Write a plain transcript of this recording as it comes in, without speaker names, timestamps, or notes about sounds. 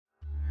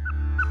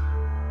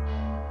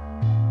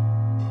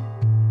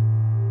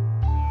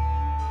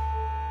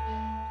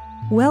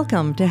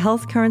Welcome to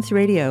Health Currents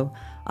Radio.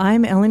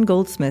 I'm Ellen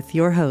Goldsmith,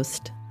 your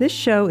host. This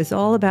show is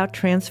all about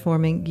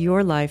transforming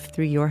your life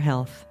through your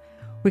health.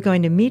 We're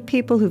going to meet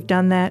people who've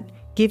done that,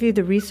 give you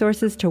the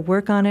resources to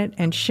work on it,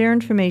 and share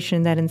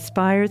information that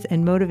inspires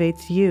and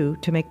motivates you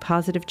to make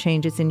positive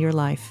changes in your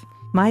life.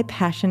 My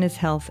passion is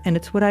health, and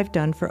it's what I've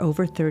done for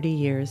over 30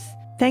 years.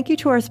 Thank you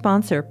to our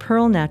sponsor,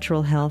 Pearl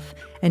Natural Health,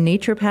 a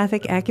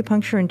naturopathic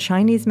acupuncture and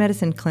Chinese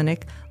medicine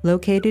clinic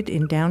located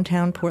in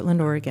downtown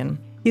Portland, Oregon.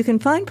 You can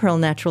find Pearl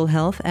Natural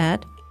Health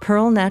at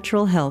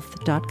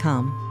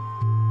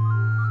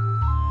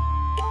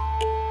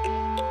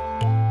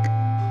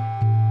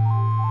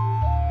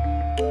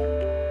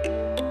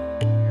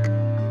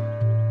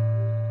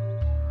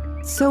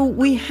So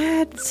we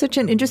had such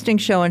an interesting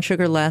show on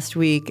sugar last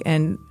week,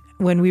 and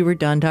when we were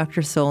done,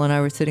 Dr. Soul and I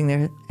were sitting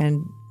there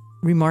and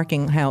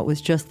remarking how it was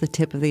just the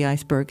tip of the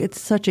iceberg. It's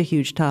such a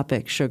huge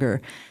topic,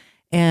 sugar.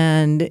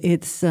 And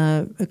it's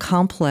a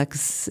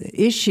complex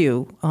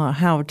issue,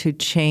 how to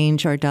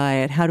change our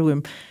diet, how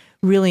to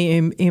really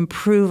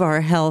improve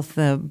our health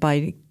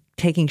by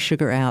taking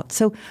sugar out.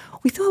 So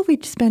we thought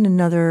we'd spend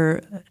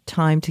another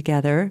time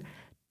together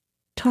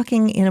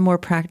talking in a more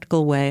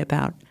practical way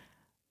about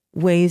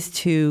ways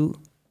to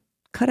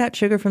cut out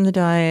sugar from the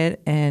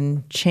diet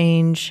and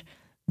change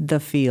the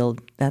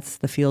field. That's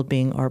the field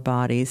being our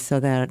bodies, so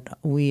that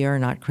we are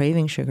not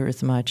craving sugar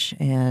as much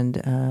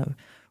and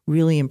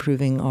really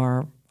improving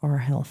our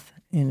health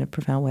in a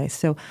profound way.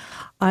 So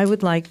I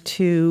would like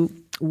to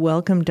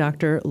welcome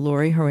Dr.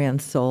 Lori Horan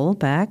Soul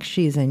back.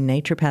 She's a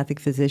naturopathic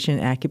physician,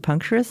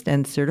 acupuncturist,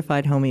 and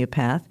certified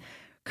homeopath,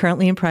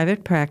 currently in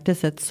private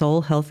practice at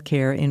Soul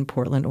Healthcare in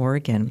Portland,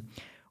 Oregon,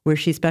 where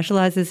she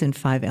specializes in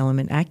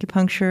 5-element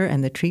acupuncture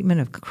and the treatment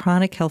of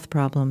chronic health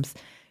problems.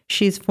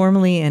 She's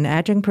formerly an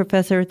adjunct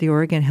professor at the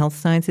Oregon Health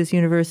Sciences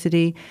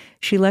University.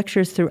 She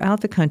lectures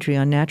throughout the country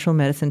on natural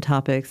medicine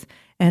topics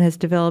and has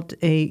developed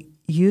a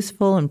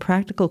useful and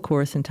practical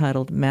course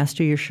entitled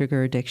Master Your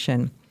Sugar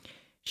Addiction.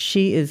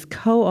 She is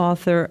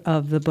co-author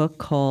of the book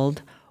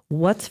called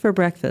What's for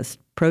Breakfast?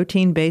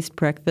 Protein-Based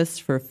Breakfasts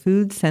for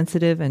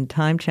Food-Sensitive and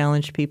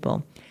Time-Challenged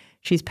People.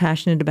 She's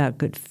passionate about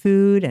good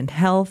food and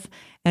health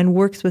and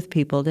works with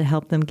people to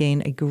help them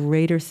gain a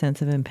greater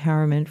sense of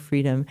empowerment,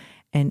 freedom,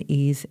 and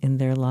ease in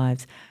their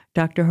lives.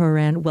 Dr.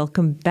 Horan,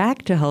 welcome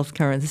back to Health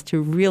Currents to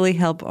really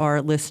help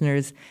our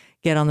listeners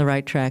get on the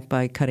right track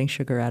by cutting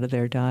sugar out of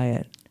their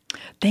diet.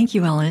 Thank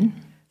you, Ellen.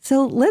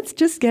 So let's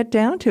just get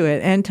down to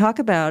it and talk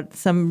about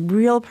some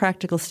real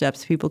practical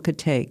steps people could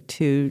take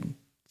to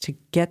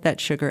get that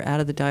sugar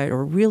out of the diet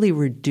or really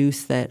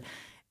reduce that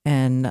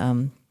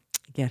and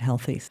get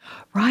healthy.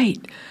 Right.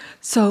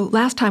 So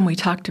last time we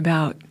talked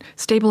about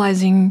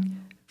stabilizing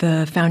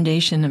the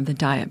foundation of the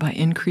diet by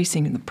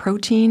increasing the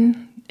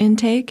protein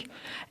intake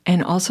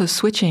and also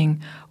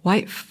switching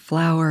white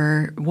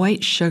flour,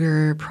 white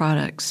sugar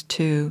products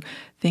to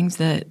things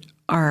that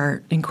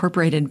are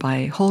incorporated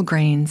by whole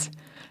grains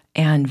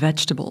and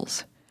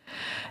vegetables.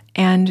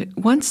 And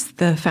once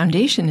the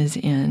foundation is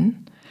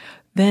in,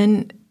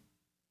 then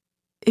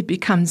it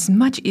becomes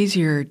much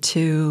easier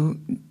to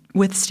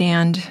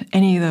withstand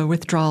any of the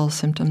withdrawal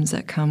symptoms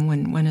that come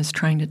when one is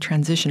trying to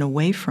transition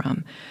away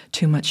from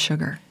too much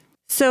sugar.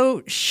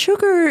 So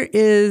sugar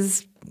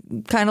is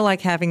kind of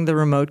like having the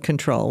remote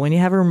control. When you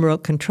have a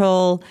remote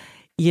control,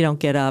 you don't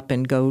get up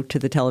and go to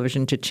the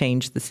television to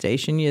change the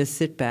station. You just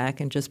sit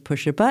back and just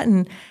push a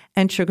button.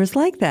 And sugar's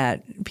like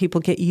that. People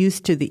get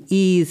used to the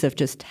ease of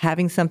just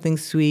having something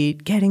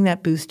sweet, getting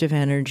that boost of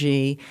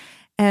energy.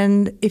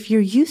 And if you're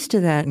used to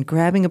that and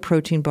grabbing a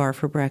protein bar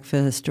for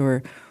breakfast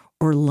or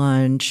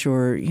lunch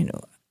or,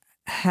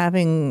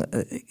 having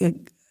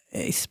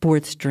a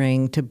sports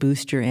drink to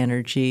boost your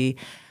energy,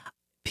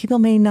 people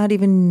may not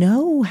even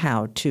know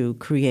how to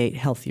create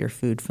healthier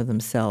food for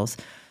themselves.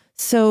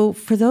 So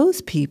for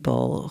those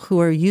people who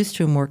are used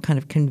to a more kind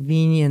of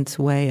convenience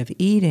way of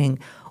eating,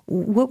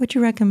 what would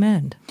you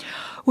recommend?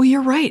 Well,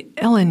 you're right,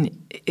 Ellen.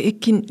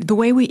 The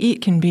way we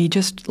eat can be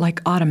just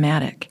like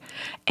automatic,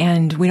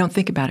 and we don't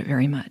think about it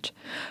very much.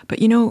 But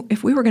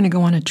if we were going to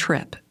go on a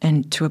trip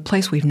and to a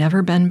place we've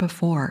never been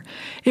before,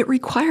 it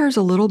requires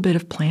a little bit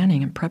of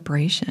planning and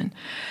preparation.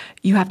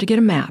 You have to get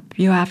a map.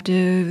 You have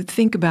to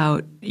think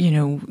about,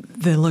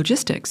 the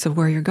logistics of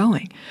where you're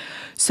going.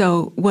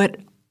 So what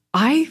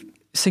I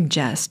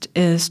suggest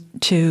is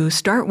to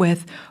start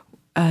with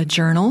a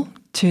journal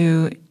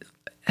to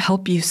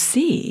help you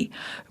see.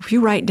 If you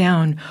write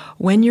down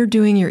when you're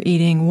doing your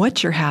eating,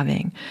 what you're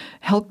having,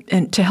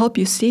 to help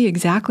you see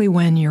exactly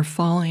when you're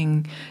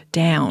falling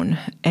down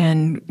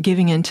and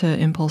giving into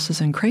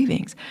impulses and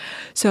cravings.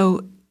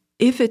 So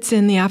if it's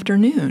in the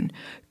afternoon,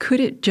 could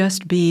it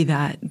just be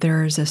that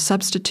there's a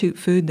substitute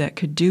food that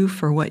could do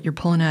for what you're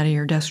pulling out of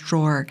your desk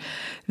drawer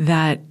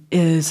that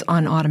is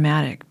on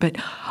automatic? But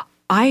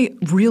I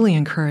really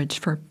encourage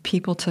for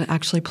people to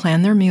actually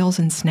plan their meals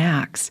and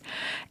snacks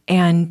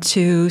and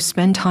to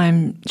spend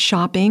time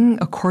shopping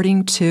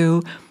according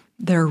to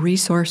their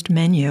resourced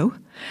menu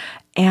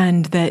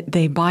and that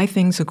they buy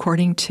things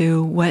according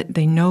to what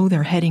they know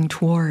they're heading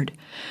toward.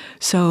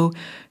 So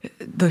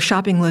the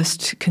shopping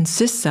list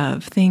consists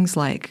of things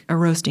like a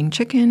roasting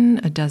chicken,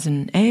 a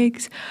dozen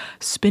eggs,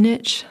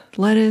 spinach,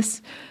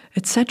 lettuce,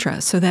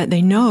 etc., so that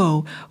they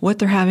know what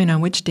they're having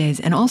on which days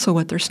and also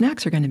what their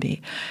snacks are going to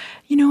be.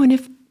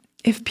 And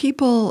if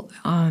people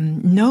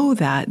know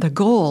that the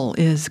goal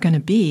is going to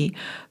be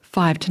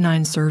 5 to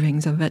 9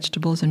 servings of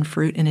vegetables and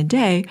fruit in a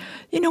day,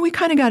 we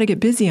kind of got to get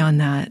busy on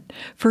that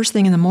first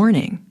thing in the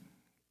morning,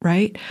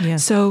 right? Yeah.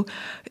 So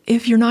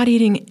if you're not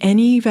eating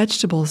any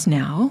vegetables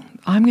now,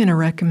 I'm going to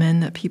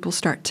recommend that people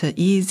start to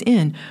ease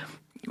in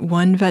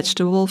 1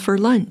 vegetable for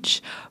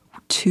lunch,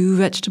 2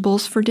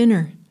 vegetables for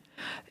dinner.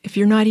 If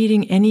you're not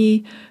eating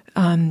any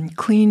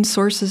clean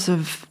sources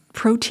of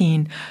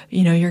protein,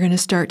 you're going to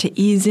start to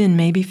ease in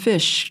maybe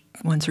fish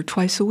once or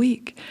twice a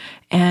week.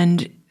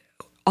 And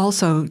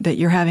also that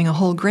you're having a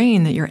whole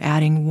grain, that you're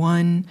adding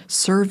 1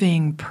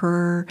 serving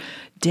per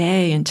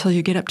day until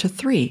you get up to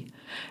 3.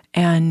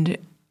 And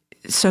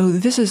so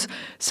this is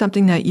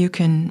something that you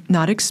can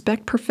not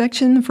expect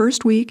perfection the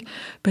first week,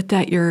 but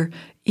that you're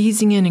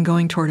easing in and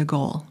going toward a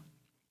goal.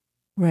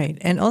 Right.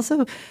 And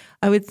also,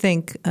 I would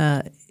think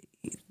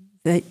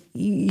that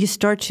you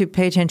start to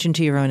pay attention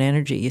to your own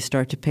energy. You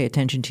start to pay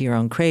attention to your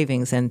own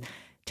cravings and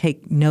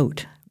take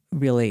note,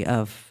 really,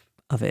 of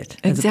it,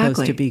 as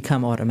opposed to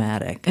become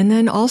automatic. And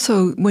then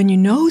also, when you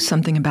know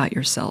something about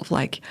yourself,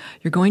 like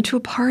you're going to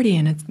a party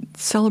and a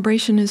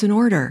celebration is in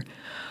order,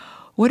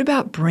 what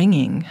about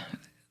bringing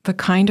the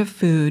kind of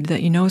food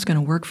that you know is going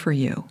to work for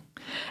you?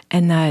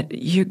 And that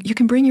you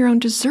can bring your own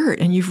dessert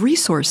and you've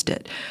resourced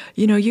it.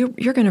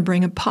 You're going to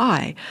bring a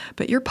pie,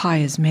 but your pie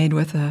is made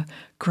with a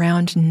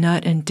ground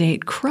nut and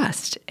date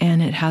crust,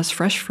 and it has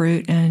fresh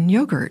fruit and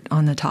yogurt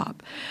on the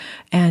top.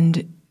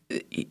 And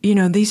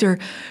these are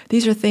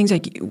things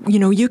like,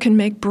 you can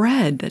make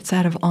bread that's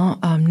out of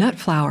nut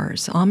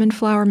flours. Almond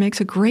flour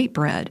makes a great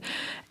bread.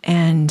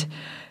 And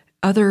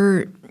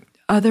other,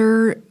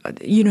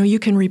 you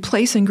can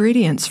replace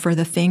ingredients for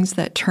the things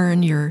that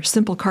turn your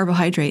simple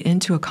carbohydrate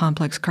into a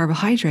complex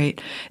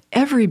carbohydrate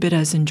every bit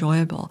as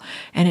enjoyable.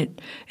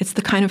 And it's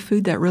the kind of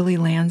food that really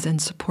lands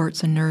and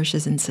supports and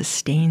nourishes and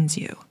sustains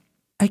you.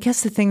 I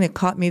guess the thing that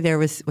caught me there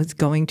was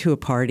going to a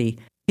party.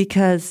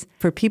 Because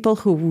for people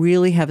who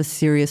really have a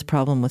serious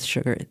problem with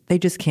sugar, they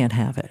just can't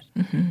have it.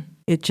 Mm-hmm.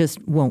 It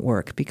just won't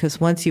work,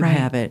 because once you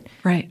have it,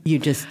 you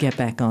just get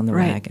back on the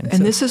wagon.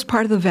 And this is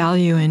part of the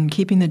value in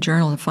keeping the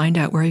journal, to find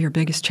out where your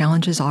biggest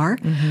challenges are.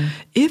 Mm-hmm.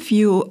 If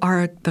you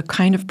are the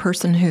kind of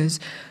person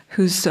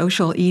whose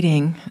social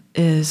eating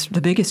is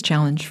the biggest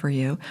challenge for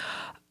you,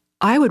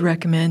 I would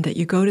recommend that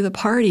you go to the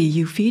party,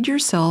 you feed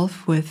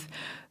yourself with,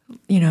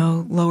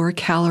 lower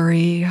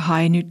calorie,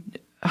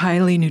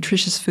 highly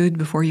nutritious food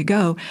before you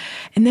go.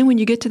 And then when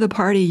you get to the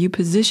party, you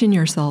position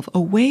yourself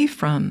away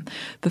from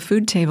the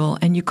food table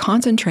and you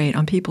concentrate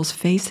on people's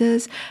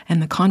faces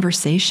and the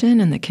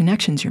conversation and the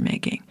connections you're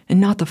making, and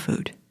not the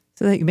food.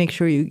 So that you make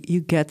sure you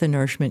get the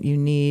nourishment you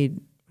need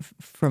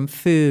from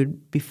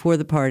food before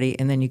the party,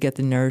 and then you get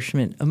the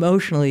nourishment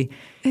emotionally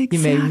you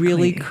may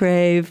really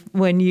crave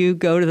when you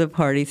go to the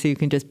party, so you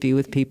can just be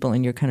with people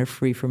and you're kind of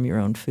free from your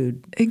own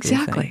food.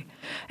 Exactly.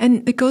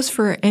 And it goes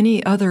for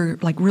any other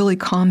really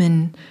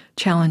common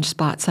challenge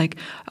spots. Like,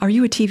 are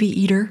you a TV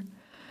eater?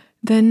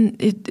 Then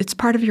it's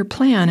part of your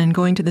plan in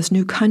going to this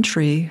new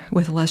country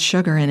with less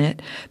sugar in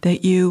it,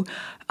 that you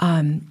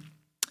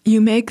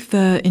make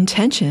the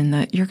intention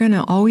that you're going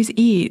to always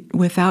eat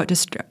without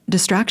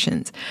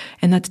distractions,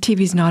 and that the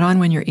TV's not on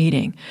when you're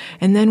eating.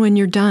 And then when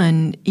you're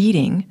done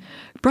eating,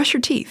 brush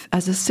your teeth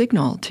as a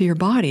signal to your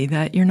body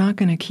that you're not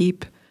going to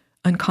keep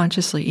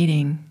unconsciously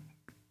eating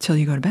till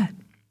you go to bed.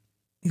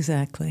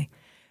 Exactly.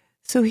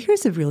 So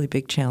here's a really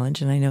big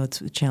challenge, and I know it's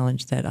a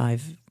challenge that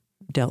I've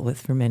dealt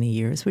with for many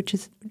years, which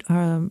is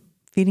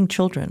feeding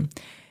children,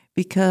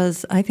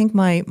 because I think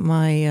my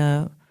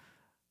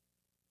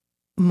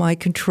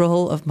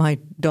control of my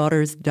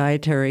daughter's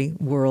dietary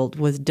world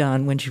was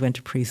done when she went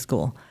to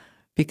preschool,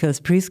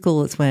 because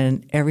preschool is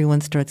when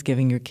everyone starts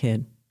giving your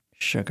kid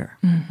sugar.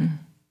 Mm-hmm.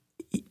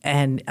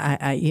 And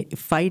I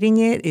fighting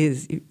it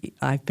is,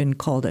 I've been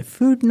called a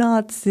food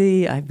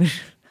Nazi.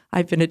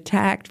 I've been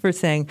attacked for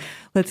saying,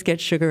 let's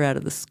get sugar out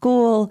of the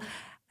school.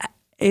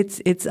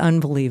 It's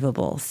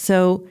unbelievable.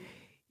 So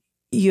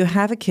you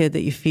have a kid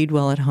that you feed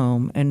well at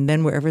home, and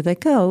then wherever they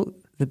go,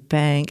 the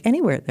bank,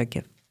 anywhere they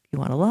give, you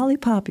want a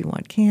lollipop, you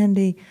want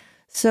candy.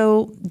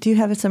 So do you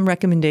have some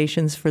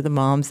recommendations for the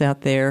moms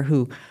out there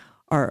who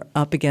are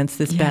up against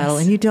this battle,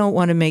 and you don't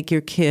want to make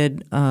your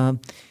kid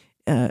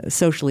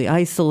socially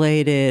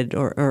isolated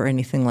or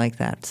anything like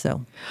that?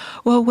 So,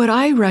 well, what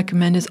I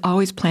recommend is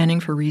always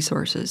planning for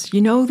resources. You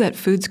know that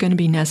food's going to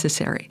be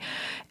necessary,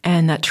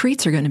 and that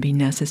treats are going to be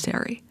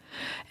necessary,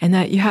 and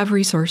that you have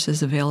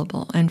resources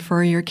available. And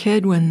for your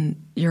kid,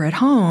 when you're at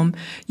home,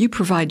 you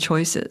provide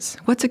choices.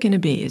 What's it going to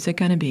be? Is it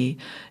going to be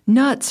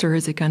nuts, or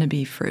is it going to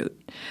be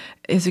fruit?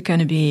 Is it going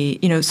to be,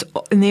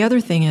 and the other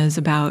thing is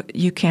about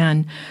you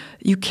can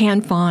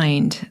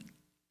find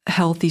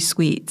healthy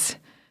sweets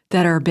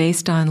that are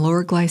based on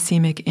lower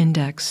glycemic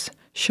index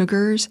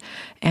sugars,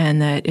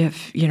 and that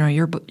if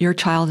your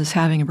child is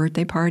having a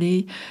birthday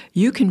party,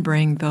 you can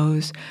bring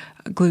those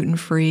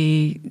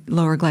gluten-free,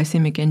 lower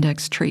glycemic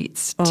index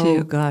treats.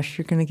 Oh gosh,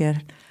 you're going to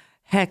get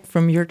heck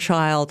from your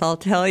child, I'll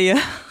tell you.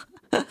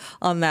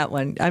 On that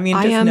one. I mean,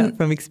 just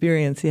from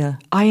experience, yeah.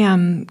 I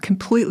am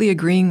completely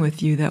agreeing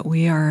with you that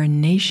we are a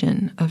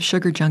nation of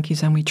sugar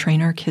junkies and we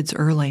train our kids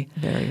early.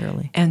 Very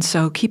early. And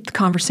so keep the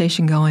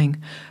conversation going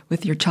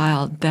with your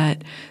child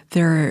that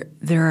there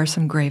are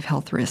some grave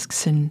health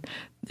risks in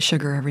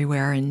sugar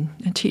everywhere, and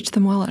teach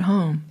them well at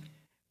home.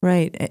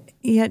 Right.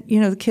 Yet,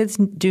 the kids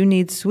do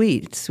need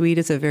sweet. Sweet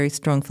is a very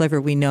strong flavor.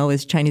 We know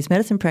as Chinese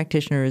medicine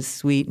practitioners,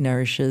 sweet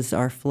nourishes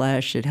our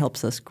flesh. It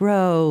helps us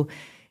grow.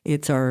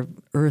 It's our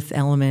earth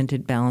element.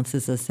 It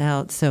balances us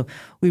out. So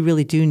we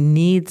really do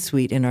need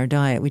sweet in our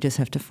diet. We just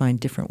have to find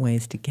different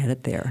ways to get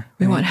it there.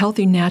 We want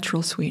healthy,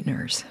 natural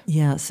sweeteners.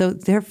 Yeah. So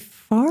they're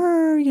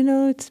far,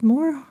 it's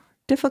more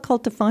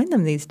difficult to find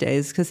them these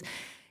days because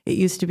it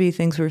used to be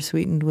things were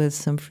sweetened with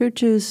some fruit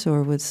juice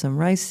or with some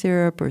rice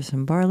syrup or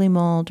some barley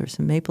malt or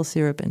some maple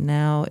syrup. And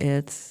now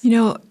it's...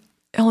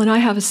 Ellen, I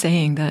have a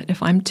saying that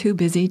if I'm too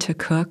busy to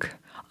cook,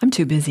 I'm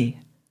too busy.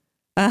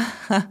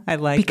 I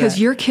like because that.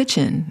 Your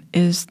kitchen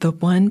is the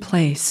one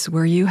place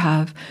where you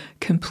have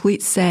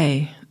complete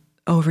say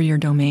over your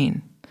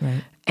domain.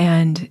 Right.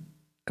 And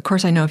of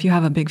course, I know if you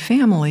have a big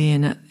family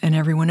and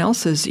everyone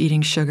else is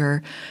eating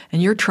sugar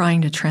and you're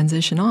trying to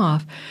transition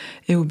off,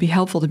 it would be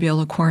helpful to be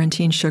able to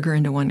quarantine sugar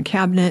into one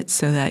cabinet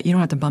so that you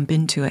don't have to bump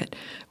into it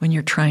when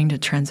you're trying to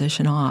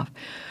transition off.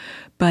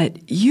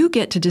 But you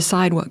get to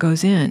decide what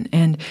goes in.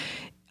 And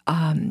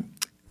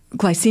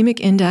glycemic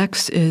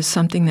index is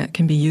something that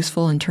can be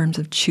useful in terms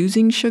of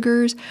choosing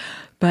sugars,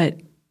 but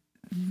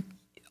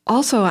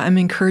also I'm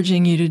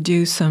encouraging you to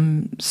do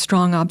some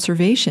strong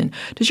observation.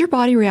 Does your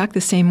body react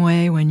the same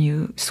way when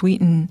you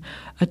sweeten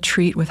a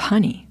treat with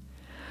honey?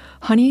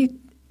 Honey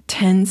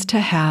tends to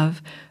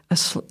have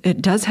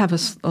it does have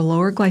a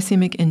lower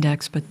glycemic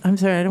index, but I'm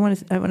sorry, I want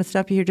to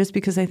stop you here just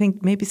because I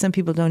think maybe some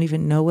people don't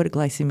even know what a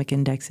glycemic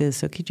index is.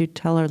 So could you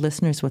tell our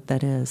listeners what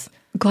that is?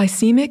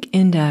 Glycemic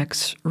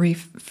index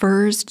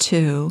refers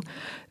to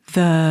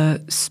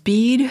the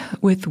speed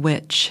with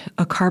which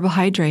a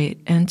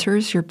carbohydrate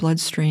enters your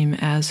bloodstream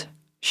as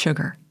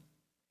sugar.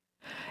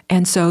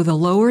 And so the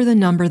lower the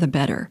number, the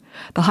better.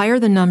 The higher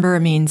the number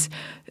means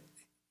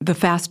the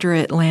faster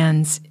it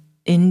lands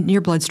in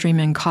your bloodstream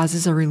and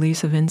causes a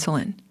release of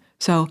insulin.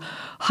 So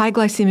high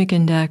glycemic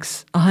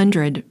index,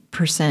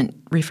 100%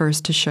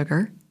 refers to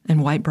sugar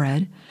and white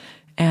bread,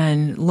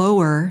 and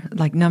lower,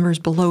 like numbers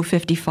below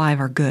 55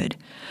 are good.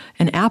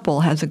 An apple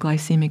has a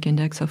glycemic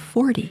index of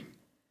 40.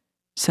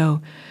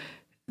 So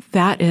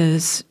that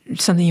is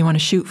something you want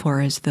to shoot for,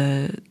 is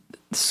the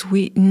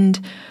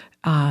sweetened,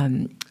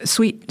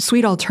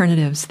 sweet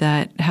alternatives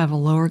that have a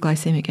lower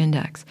glycemic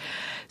index.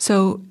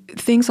 So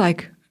things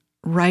like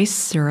rice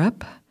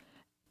syrup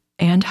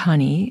and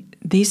honey,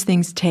 these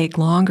things take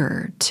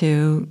longer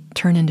to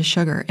turn into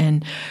sugar.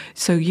 And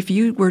so if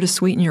you were to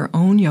sweeten your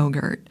own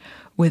yogurt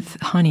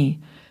with honey,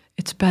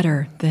 it's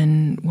better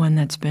than one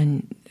that's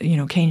been,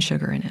 cane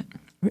sugar in it.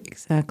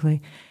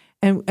 Exactly.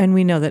 And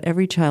we know that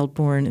every child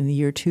born in the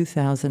year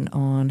 2000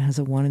 on has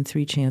a 1 in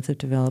 3 chance of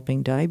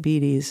developing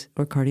diabetes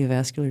or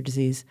cardiovascular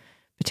disease,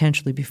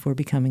 potentially before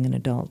becoming an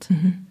adult.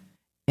 Mm-hmm.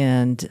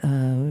 And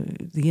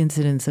the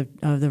incidence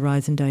of the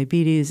rise in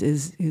diabetes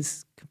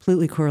is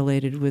completely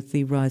correlated with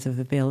the rise of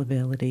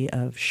availability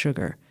of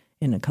sugar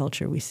in a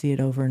culture. We see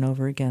it over and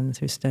over again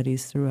through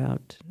studies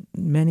throughout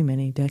many,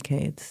 many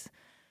decades.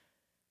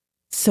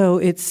 So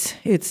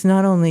it's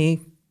not only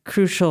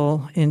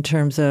crucial in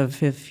terms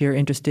of if you're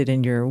interested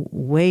in your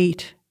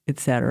weight, et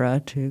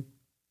cetera, to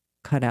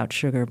cut out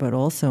sugar, but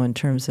also in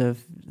terms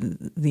of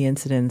the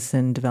incidence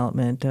and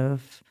development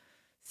of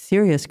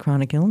serious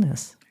chronic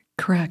illness.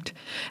 Correct.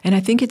 And I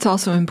think it's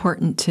also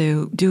important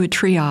to do a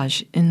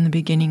triage in the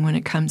beginning when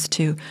it comes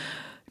to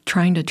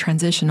trying to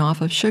transition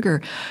off of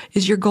sugar.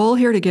 Is your goal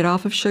here to get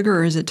off of sugar,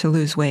 or is it to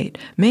lose weight?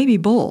 Maybe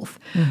both.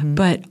 Mm-hmm.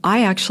 But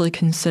I actually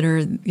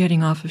consider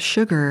getting off of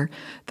sugar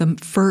the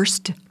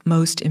first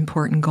most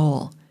important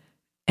goal.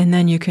 And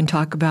then you can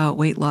talk about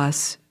weight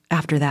loss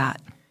after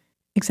that.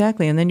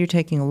 Exactly. And then you're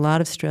taking a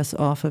lot of stress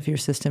off of your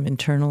system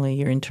internally,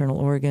 your internal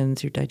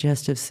organs, your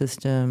digestive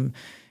system,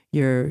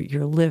 your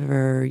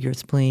liver, your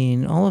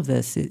spleen. All of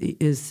this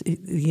is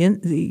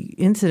the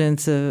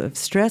incidence of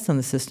stress on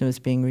the system is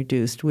being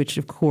reduced, which,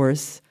 of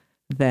course,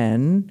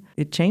 then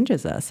it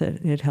changes us.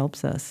 It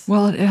helps us.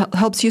 Well, it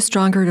helps you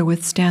stronger to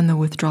withstand the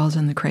withdrawals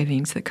and the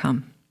cravings that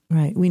come.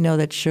 Right. We know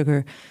that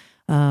sugar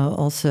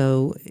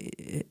also,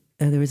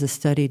 there was a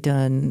study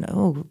done,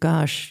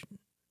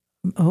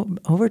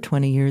 over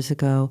 20 years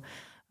ago,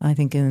 I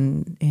think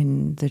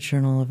in the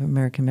Journal of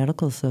American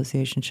Medical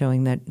Association,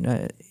 showing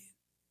that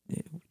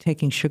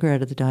taking sugar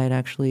out of the diet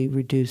actually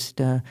reduced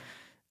the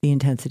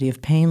intensity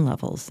of pain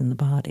levels in the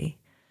body.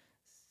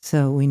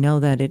 So we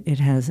know that it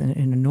has an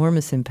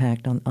enormous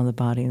impact on the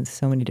body in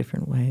so many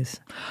different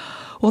ways.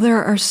 Well,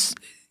 there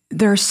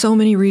there are so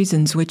many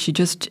reasons which you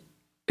just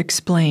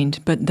explained,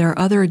 but there are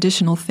other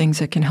additional things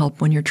that can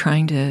help when you're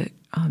trying to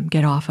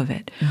get off of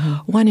it.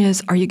 Mm-hmm. One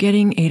is, are you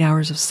getting 8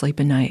 hours of sleep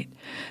a night?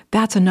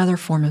 That's another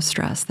form of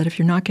stress, that if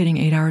you're not getting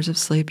 8 hours of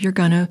sleep, you're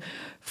going to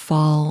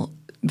fall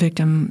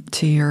victim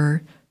to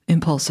your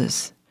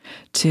impulses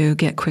to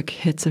get quick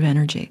hits of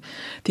energy.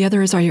 The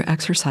other is, are you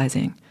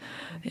exercising?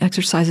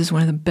 Exercise is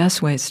one of the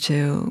best ways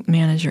to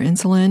manage your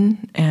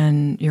insulin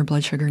and your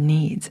blood sugar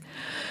needs.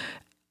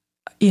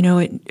 You know,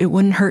 it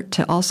wouldn't hurt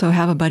to also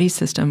have a buddy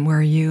system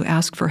where you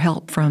ask for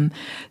help from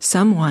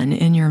someone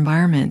in your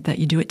environment, that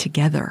you do it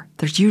together.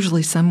 There's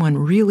usually someone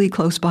really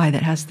close by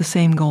that has the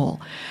same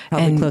goal.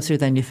 Probably closer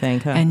than you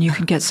think, huh? And you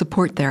can get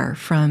support there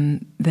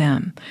from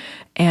them.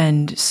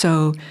 And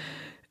so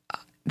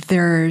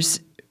there's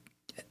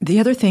the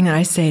other thing that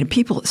I say to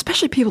people,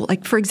 especially people,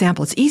 like, for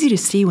example, it's easy to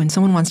see when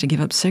someone wants to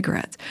give up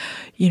cigarettes.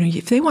 You know,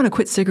 if they want to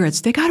quit cigarettes,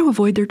 they got to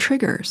avoid their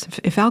triggers.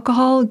 If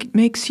alcohol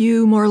makes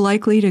you more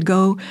likely to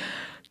go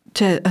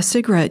to a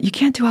cigarette, you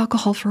can't do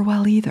alcohol for a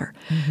while either.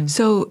 Mm-hmm.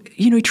 So,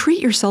 you know, treat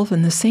yourself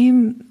in the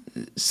same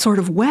sort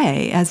of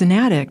way as an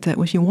addict, that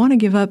if you want to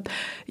give up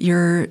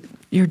your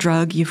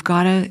drug, you've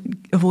got to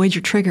avoid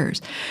your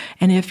triggers.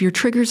 And if your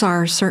triggers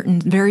are certain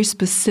very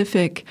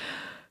specific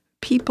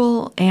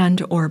people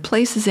and or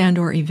places and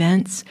or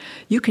events,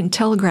 you can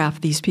telegraph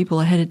these people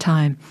ahead of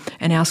time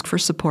and ask for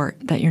support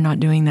that you're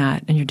not doing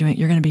that, and you're going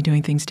to be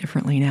doing things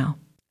differently now.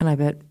 And I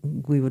bet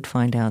we would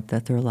find out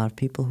that there are a lot of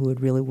people who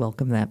would really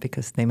welcome that,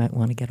 because they might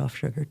want to get off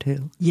sugar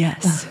too.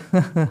 Yes.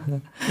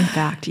 In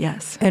fact,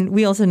 yes. And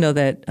we also know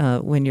that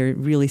when you're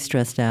really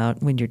stressed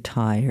out, when you're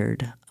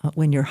tired,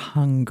 when you're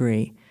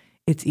hungry,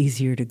 it's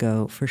easier to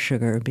go for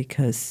sugar,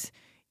 because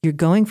you're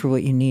going for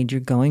what you need.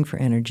 You're going for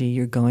energy.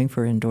 You're going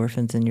for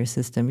endorphins in your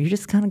system. You're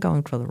just kind of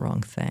going for the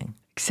wrong thing.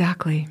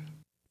 Exactly.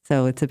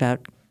 So it's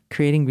about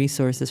creating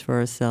resources for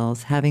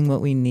ourselves, having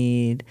what we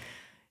need,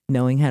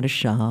 knowing how to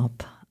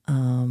shop,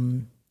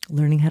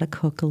 learning how to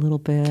cook a little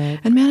bit.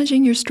 And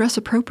managing your stress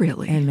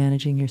appropriately. And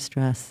managing your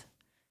stress.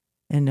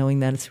 And knowing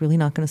that it's really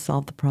not going to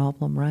solve the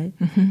problem, right?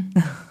 Mm-hmm.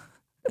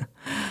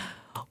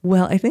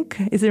 Well, I think,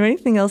 is there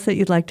anything else that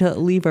you'd like to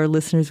leave our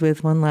listeners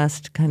with? One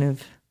last kind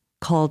of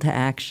call to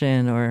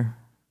action, or...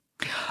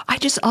 I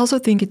just also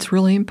think it's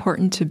really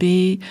important to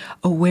be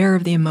aware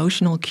of the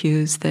emotional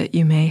cues that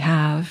you may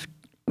have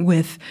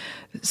with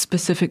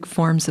specific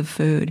forms of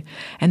food.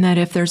 And that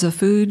if there's a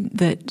food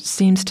that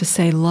seems to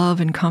say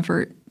love and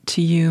comfort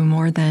to you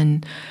more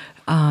than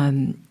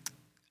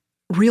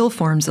real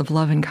forms of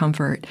love and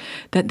comfort,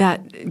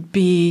 that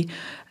be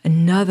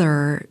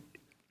another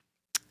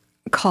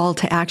call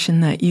to action,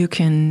 that you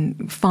can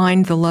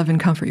find the love and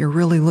comfort you're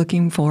really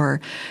looking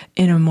for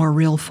in a more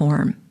real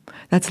form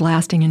that's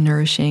lasting and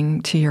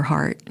nourishing to your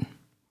heart.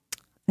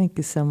 Thank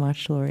you so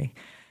much, Lori.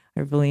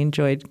 I really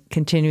enjoyed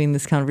continuing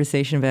this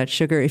conversation about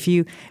sugar. If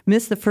you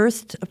missed the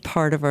first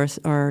part of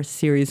our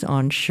series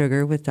on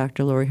sugar with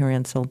Dr. Lori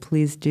Horansel,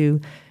 please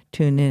do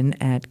tune in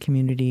at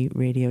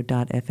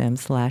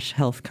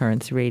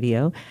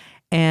communityradio.fm/healthcurrentsradio.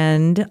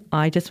 And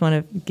I just want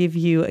to give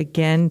you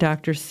again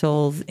Dr.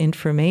 Soul's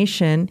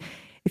information.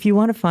 If you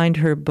want to find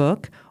her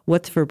book,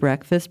 What's for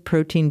Breakfast?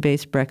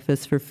 Protein-Based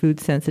Breakfast for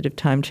Food-Sensitive,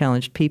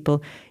 Time-Challenged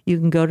People, you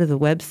can go to the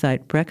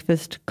website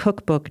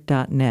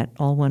breakfastcookbook.net,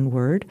 all one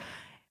word,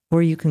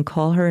 or you can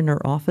call her in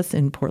her office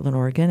in Portland,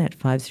 Oregon at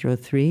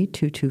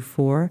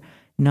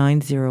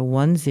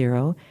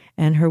 503-224-9010.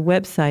 And her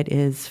website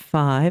is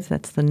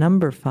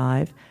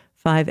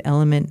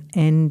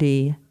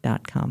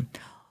 5elementnd.com.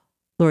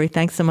 Lori,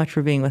 thanks so much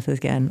for being with us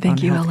again on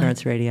Health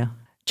Currents Radio.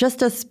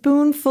 Just a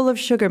spoonful of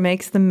sugar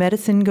makes the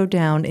medicine go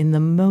down in the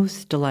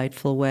most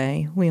delightful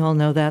way. We all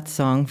know that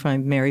song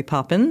from Mary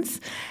Poppins.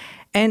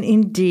 And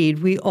indeed,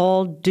 we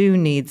all do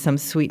need some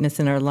sweetness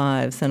in our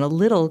lives, and a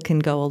little can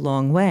go a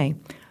long way.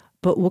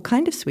 But what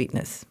kind of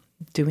sweetness?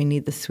 Do we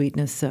need the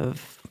sweetness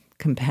of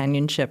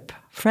companionship,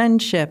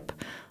 friendship,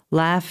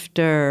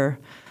 laughter,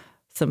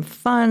 some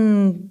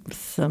fun,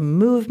 some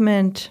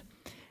movement?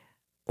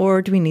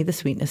 Or do we need the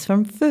sweetness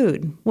from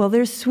food? Well,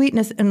 there's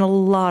sweetness in a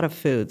lot of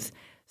foods.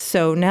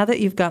 So now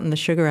that you've gotten the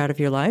sugar out of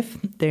your life,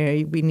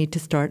 we need to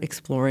start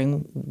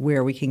exploring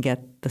where we can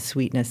get the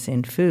sweetness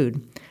in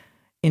food.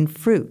 In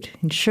fruit,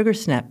 in sugar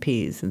snap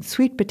peas, and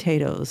sweet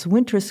potatoes,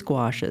 winter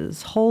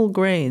squashes, whole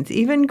grains,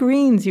 even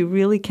greens, you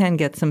really can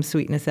get some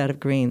sweetness out of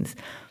greens.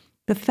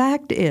 The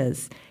fact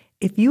is,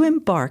 if you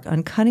embark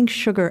on cutting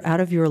sugar out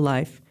of your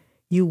life,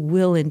 you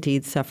will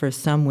indeed suffer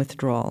some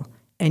withdrawal,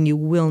 and you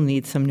will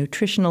need some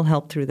nutritional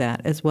help through that,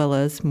 as well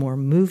as more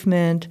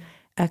movement,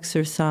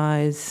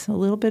 exercise, a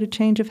little bit of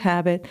change of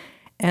habit,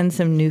 and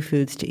some new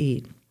foods to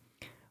eat.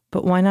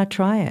 But why not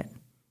try it?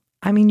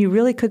 I mean, you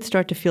really could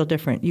start to feel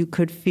different. You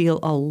could feel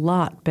a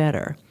lot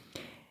better.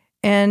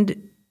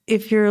 And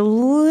if you're a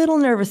little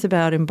nervous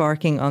about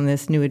embarking on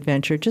this new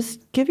adventure, just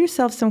give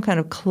yourself some kind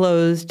of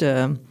closed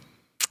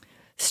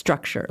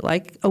structure,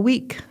 like a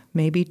week,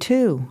 maybe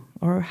 2,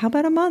 or how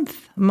about a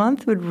month? A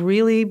month would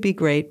really be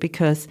great,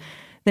 because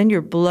then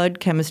your blood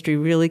chemistry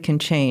really can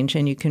change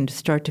and you can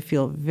start to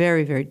feel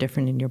very, very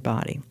different in your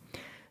body.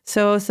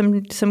 So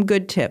some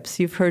good tips.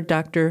 You've heard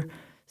Dr.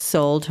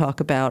 Soul talk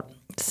about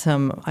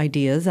some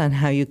ideas on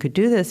how you could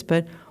do this,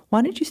 but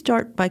why don't you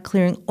start by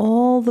clearing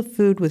all the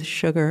food with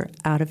sugar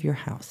out of your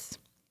house?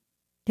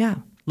 Yeah,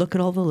 look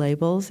at all the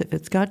labels. If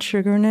it's got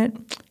sugar in it,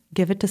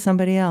 give it to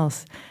somebody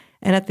else.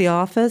 And at the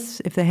office,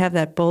 if they have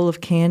that bowl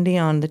of candy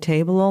on the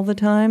table all the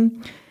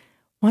time,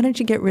 why don't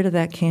you get rid of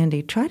that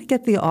candy? Try to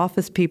get the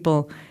office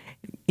people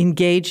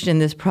engaged in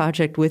this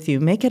project with you.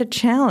 Make it a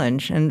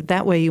challenge, and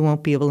that way you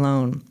won't be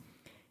alone.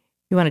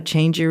 You want to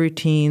change your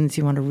routines.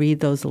 You want to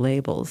read those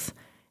labels.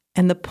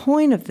 And the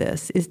point of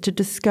this is to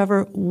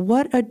discover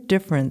what a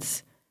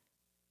difference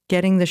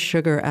getting the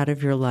sugar out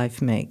of your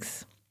life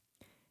makes.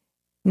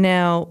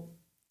 Now,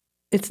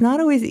 it's not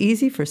always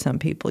easy for some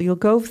people. You'll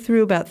go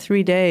through about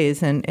 3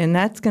 days, and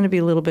that's going to be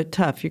a little bit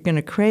tough. You're going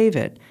to crave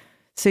it.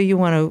 So you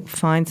want to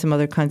find some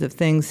other kinds of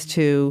things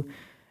to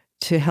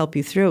help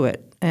you through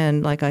it.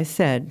 And like I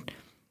said,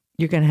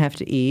 you're going to have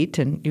to eat,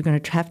 and you're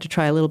going to have to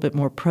try a little bit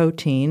more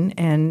protein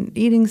and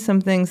eating some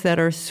things that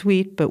are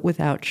sweet but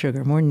without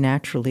sugar, more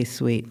naturally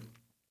sweet.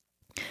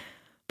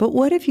 But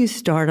what if you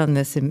start on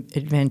this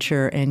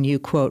adventure and you,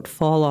 quote,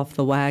 fall off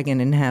the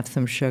wagon and have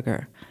some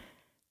sugar?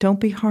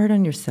 Don't be hard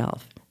on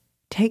yourself.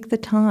 Take the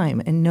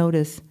time and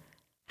notice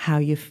how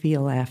you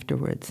feel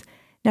afterwards.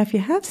 Now, if you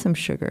have some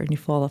sugar and you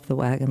fall off the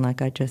wagon,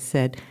 like I just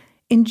said,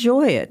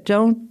 enjoy it.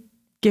 Don't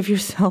give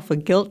yourself a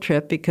guilt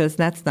trip, because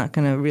that's not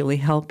going to really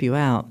help you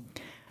out.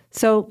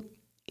 So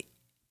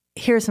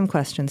here are some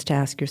questions to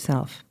ask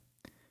yourself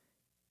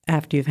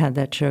after you've had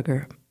that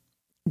sugar.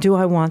 Do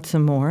I want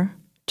some more?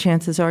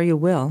 Chances are you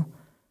will.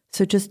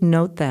 So just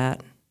note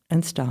that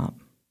and stop.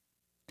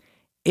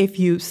 If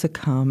you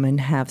succumb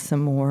and have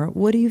some more,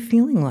 what are you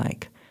feeling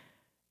like?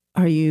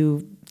 Are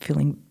you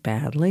feeling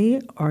badly?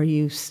 Are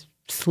you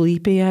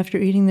sleepy after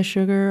eating the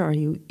sugar? Are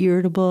you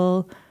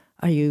irritable?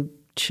 Are you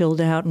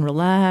chilled out and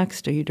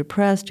relaxed? Are you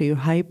depressed? Are you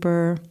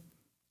hyper?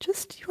 You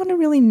want to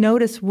really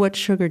notice what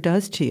sugar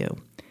does to you.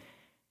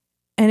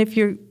 And if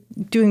you're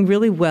doing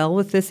really well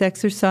with this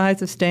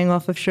exercise of staying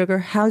off of sugar,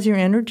 how's your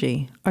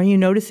energy? Are you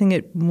noticing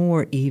it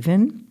more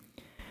even?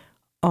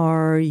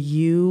 Are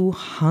you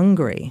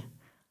hungry?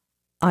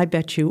 I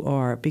bet you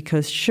are,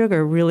 because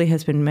sugar really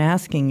has been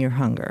masking your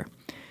hunger.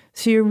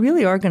 So you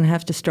really are going to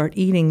have to start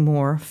eating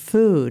more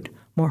food,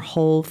 more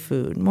whole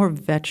food, more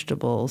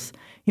vegetables.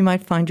 You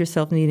might find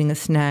yourself needing a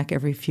snack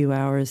every few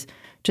hours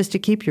just to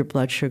keep your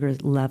blood sugar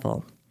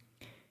level.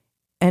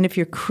 And if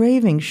you're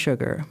craving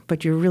sugar,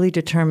 but you're really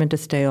determined to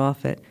stay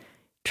off it,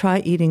 try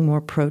eating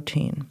more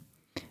protein.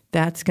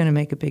 That's going to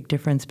make a big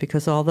difference,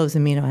 because all those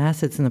amino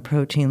acids in the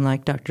protein,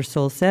 like Dr.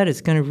 Soul said,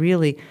 is going to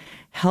really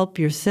help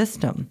your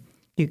system.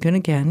 You can,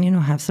 again,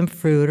 have some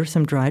fruit or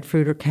some dried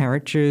fruit or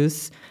carrot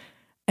juice.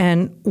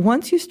 And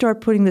once you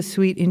start putting the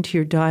sweet into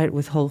your diet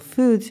with whole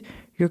foods,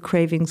 your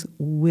cravings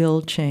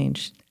will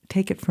change.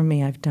 Take it from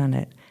me, I've done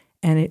it.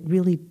 And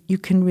you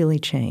can really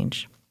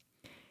change.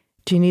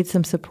 Do you need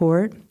some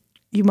support?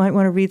 You might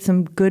want to read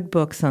some good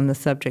books on the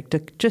subject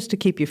just to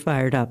keep you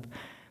fired up.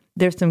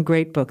 There's some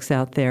great books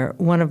out there.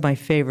 One of my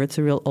favorites,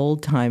 a real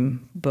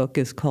old-time book,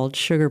 is called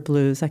Sugar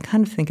Blues. I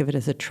kind of think of it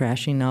as a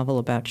trashy novel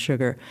about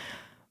sugar,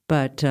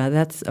 but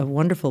that's a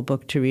wonderful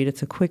book to read.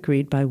 It's a quick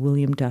read by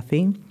William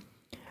Duffy.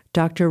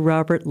 Dr.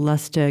 Robert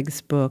Lustig's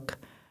book,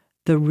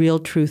 The Real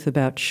Truth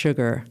About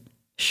Sugar,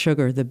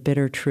 The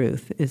Bitter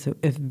Truth, is a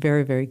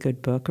very, very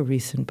good book, a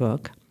recent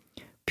book.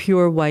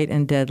 Pure, White,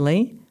 and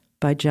Deadly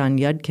by John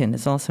Yudkin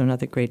is also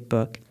another great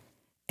book.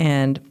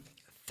 And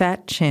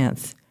Fat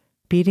Chance,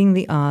 Beating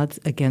the Odds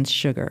Against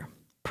Sugar,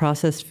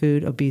 Processed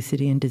Food,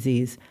 Obesity, and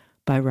Disease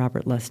by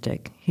Robert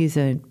Lustig. He's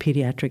a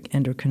pediatric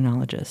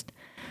endocrinologist.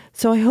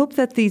 So I hope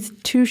that these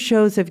 2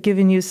 shows have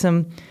given you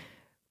some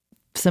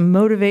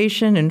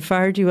motivation and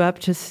fired you up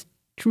to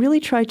really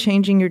try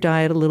changing your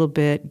diet a little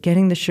bit,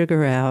 getting the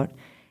sugar out,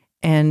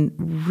 and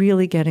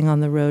really getting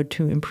on the road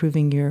to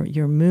improving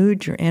your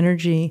mood, your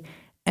energy,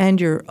 and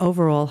your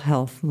overall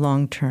health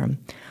long term.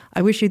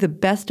 I wish you the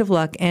best of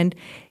luck. And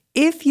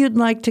if you'd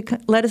like to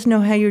let us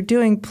know how you're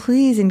doing,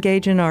 please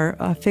engage in our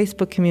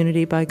Facebook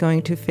community by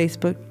going to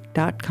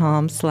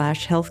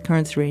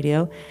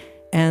facebook.com/healthcurrentsradio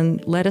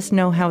and let us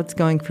know how it's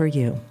going for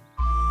you.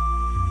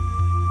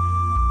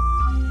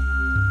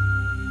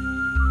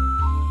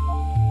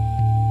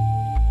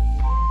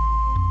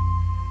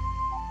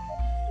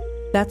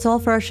 That's all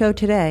for our show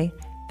today.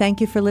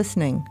 Thank you for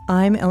listening.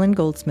 I'm Ellen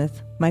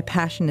Goldsmith. My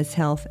passion is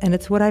health, and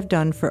it's what I've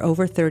done for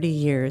over 30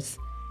 years.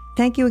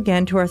 Thank you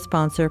again to our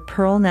sponsor,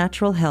 Pearl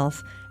Natural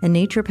Health, a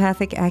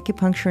naturopathic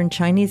acupuncture and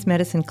Chinese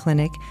medicine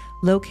clinic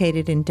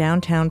located in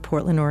downtown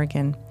Portland,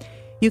 Oregon.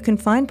 You can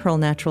find Pearl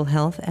Natural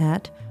Health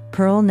at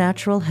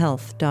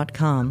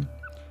pearlnaturalhealth.com.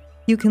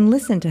 You can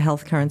listen to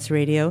Health Currents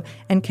Radio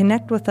and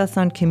connect with us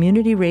on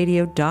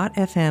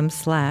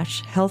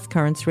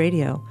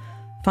communityradio.fm/healthcurrentsradio.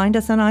 Find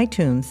us on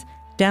iTunes.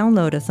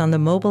 Download us on the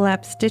mobile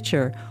app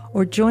Stitcher,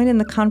 or join in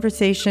the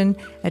conversation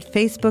at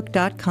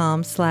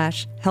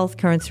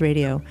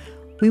facebook.com/healthcurrentsradio.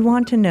 We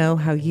want to know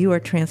how you are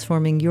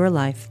transforming your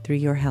life through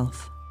your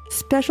health.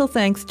 Special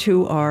thanks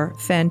to our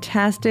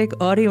fantastic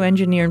audio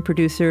engineer and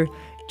producer,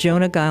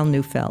 Jonah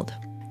Geil-Neufeld.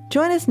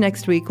 Join us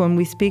next week when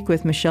we speak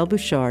with Michelle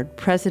Bouchard,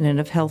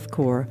 president of Health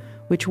Corps,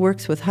 which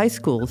works with high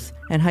schools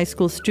and high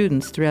school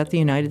students throughout the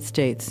United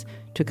States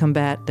to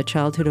combat the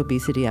childhood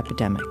obesity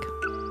epidemic.